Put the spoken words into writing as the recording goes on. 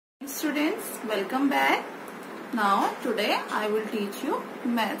students, welcome back. Now today I will teach you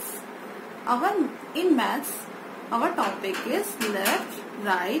maths. In maths our topic is left,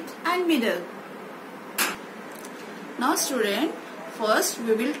 right and middle. Now student, first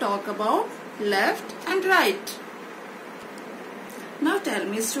we will talk about left and right. Now tell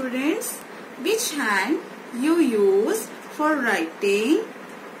me students, which hand you use for writing,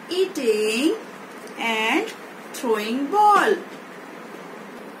 eating and throwing ball?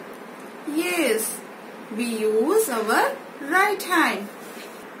 Yes, we use our right hand.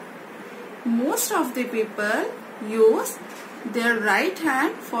 Most of the people use their right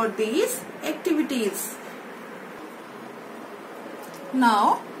hand for these activities.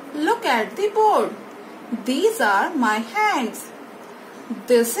 Now look at the board. These are my hands.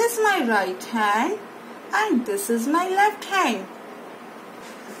 This is my right hand and this is my left hand.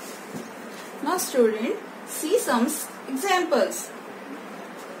 Now student, see some examples.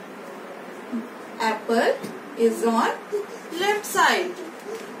 Apple is on left side.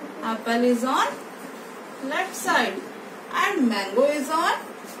 Apple is on left side. And mango is on?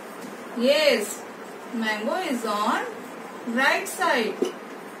 Yes, mango is on right side.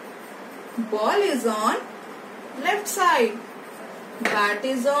 Ball is on left side. Bat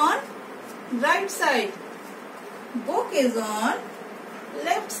is on right side. Book is on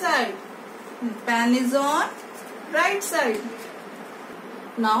left side. Pen is on right side.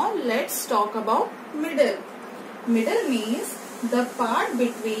 Now let's talk about middle. Middle means the part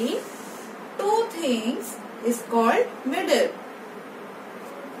between two things is called middle.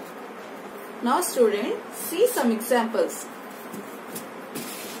 Now student, see some examples.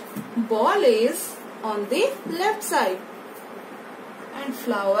 Ball is on the left side and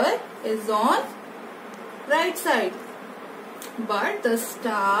flower is on right side, but the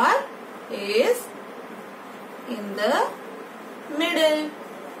star is in the middle.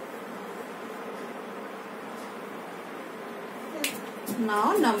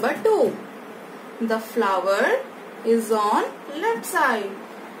 Now number 2. The flower is on left side.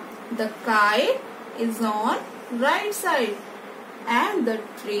 The kite is on right side. And the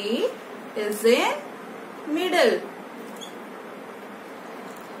tree is in middle.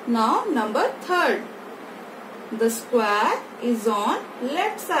 Now number 3. The square is on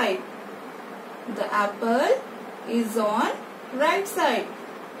left side. The apple is on right side.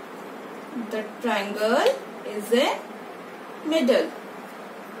 The triangle is in middle.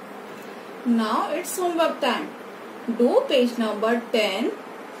 Now it's homework time. Do page number 10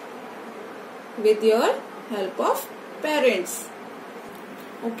 with your help of parents.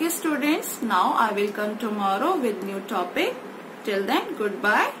 Okay students, now I will come tomorrow with new topic. Till then,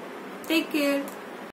 goodbye. Take care.